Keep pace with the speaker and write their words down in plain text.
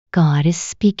God is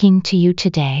speaking to you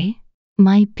today,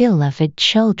 my beloved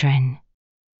children.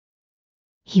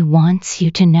 He wants you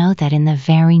to know that in the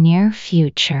very near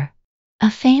future,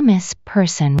 a famous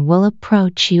person will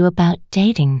approach you about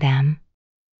dating them.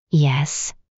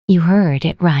 Yes, you heard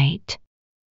it right.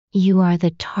 You are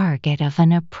the target of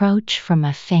an approach from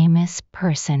a famous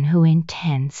person who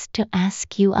intends to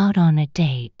ask you out on a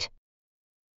date.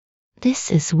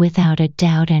 This is without a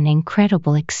doubt an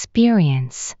incredible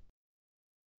experience.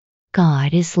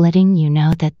 God is letting you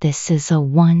know that this is a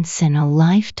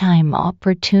once-in-a-lifetime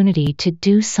opportunity to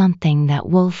do something that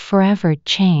will forever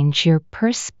change your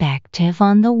perspective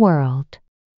on the world.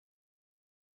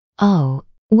 Oh,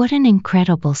 what an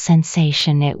incredible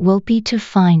sensation it will be to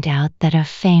find out that a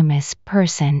famous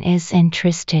person is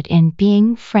interested in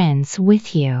being friends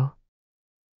with you.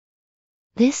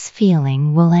 This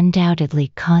feeling will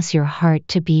undoubtedly cause your heart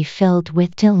to be filled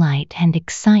with delight and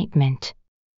excitement.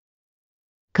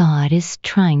 God is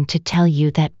trying to tell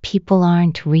you that people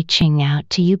aren't reaching out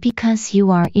to you because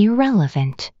you are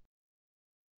irrelevant.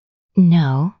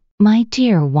 No, my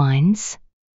dear ones,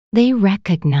 they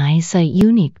recognize a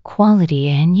unique quality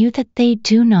in you that they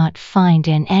do not find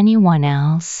in anyone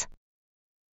else.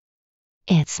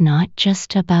 It's not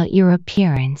just about your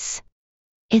appearance.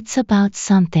 It's about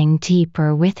something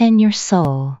deeper within your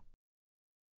soul.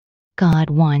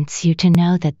 God wants you to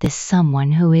know that this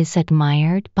someone who is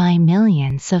admired by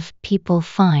millions of people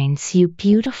finds you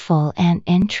beautiful and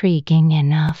intriguing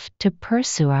enough to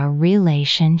pursue a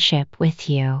relationship with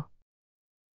you.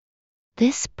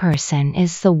 This person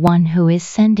is the one who is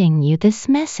sending you this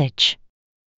message.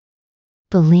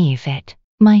 Believe it,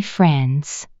 my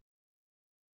friends.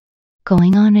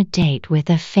 Going on a date with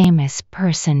a famous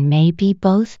person may be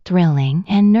both thrilling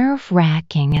and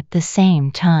nerve-wracking at the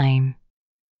same time.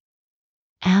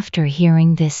 After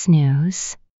hearing this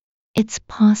news, it's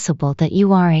possible that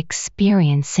you are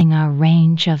experiencing a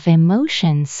range of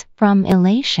emotions from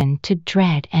elation to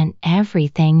dread and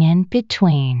everything in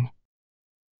between.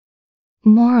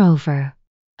 Moreover,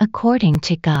 according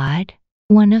to God,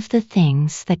 one of the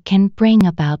things that can bring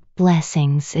about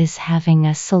blessings is having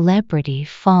a celebrity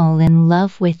fall in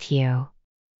love with you.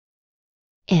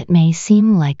 It may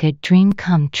seem like a dream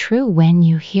come true when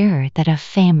you hear that a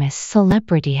famous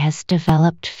celebrity has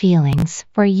developed feelings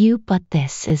for you, but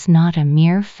this is not a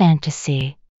mere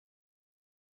fantasy.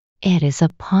 It is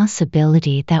a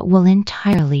possibility that will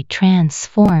entirely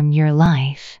transform your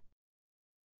life.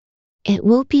 It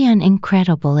will be an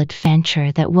incredible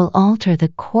adventure that will alter the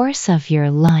course of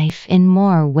your life in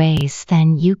more ways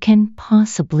than you can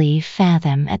possibly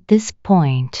fathom at this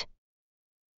point.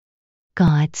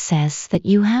 God says that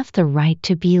you have the right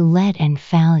to be led and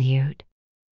valued,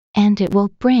 and it will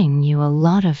bring you a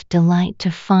lot of delight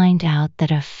to find out that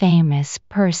a famous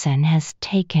person has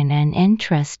taken an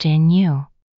interest in you.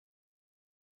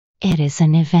 It is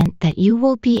an event that you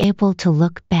will be able to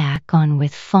look back on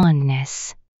with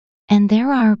fondness, and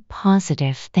there are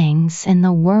positive things in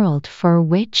the world for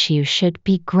which you should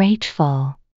be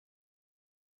grateful.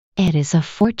 It is a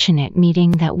fortunate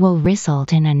meeting that will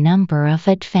result in a number of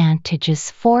advantages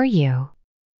for you.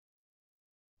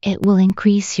 It will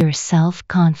increase your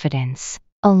self-confidence,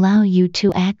 allow you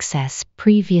to access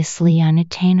previously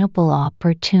unattainable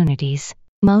opportunities,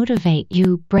 motivate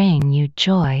you, bring you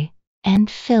joy,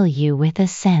 and fill you with a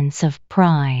sense of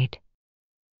pride.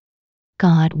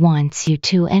 God wants you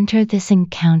to enter this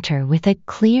encounter with a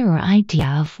clear idea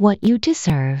of what you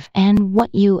deserve and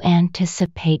what you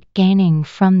anticipate gaining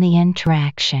from the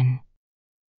interaction.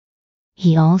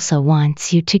 He also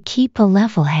wants you to keep a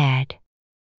level head.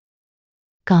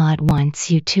 God wants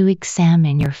you to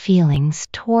examine your feelings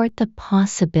toward the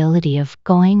possibility of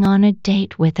going on a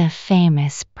date with a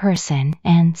famous person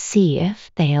and see if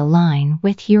they align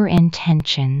with your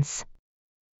intentions.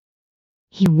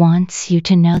 He wants you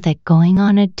to know that going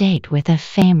on a date with a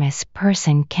famous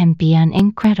person can be an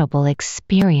incredible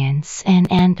experience in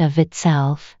and of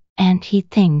itself, and he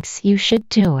thinks you should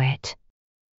do it.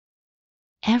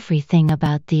 Everything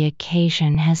about the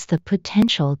occasion has the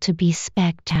potential to be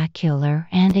spectacular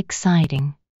and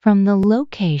exciting, from the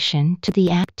location to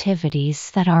the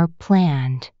activities that are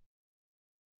planned.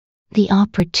 The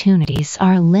opportunities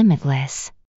are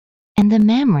limitless, and the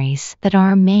memories that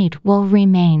are made will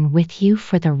remain with you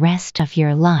for the rest of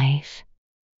your life.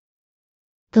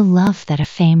 The love that a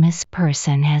famous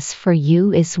person has for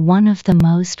you is one of the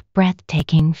most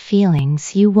breathtaking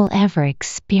feelings you will ever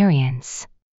experience.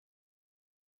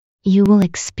 You will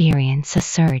experience a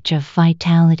surge of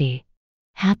vitality,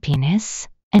 happiness,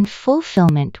 and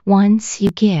fulfillment once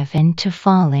you give in to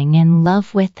falling in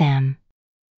love with them.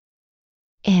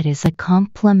 It is a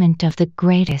compliment of the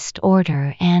greatest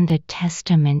order and a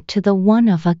testament to the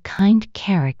one-of-a-kind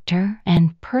character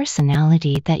and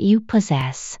personality that you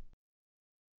possess.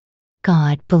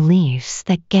 God believes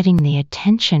that getting the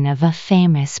attention of a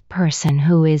famous person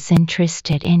who is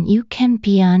interested in you can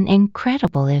be an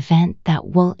incredible event that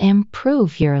will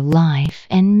improve your life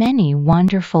in many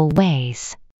wonderful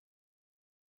ways.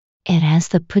 It has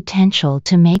the potential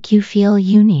to make you feel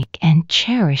unique and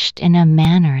cherished in a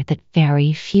manner that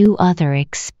very few other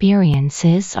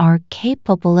experiences are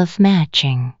capable of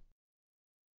matching.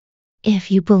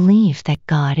 If you believe that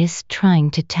God is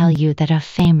trying to tell you that a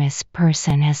famous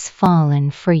person has fallen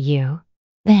for you,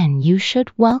 then you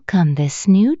should welcome this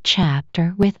new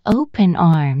chapter with open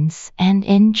arms and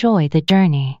enjoy the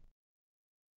journey.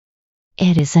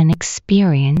 It is an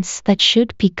experience that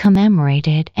should be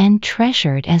commemorated and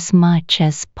treasured as much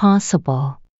as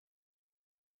possible.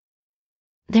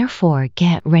 Therefore,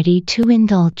 get ready to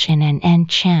indulge in an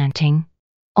enchanting,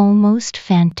 almost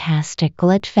fantastical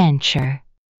adventure.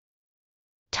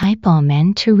 Type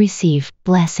Amen to receive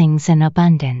blessings in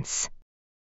abundance.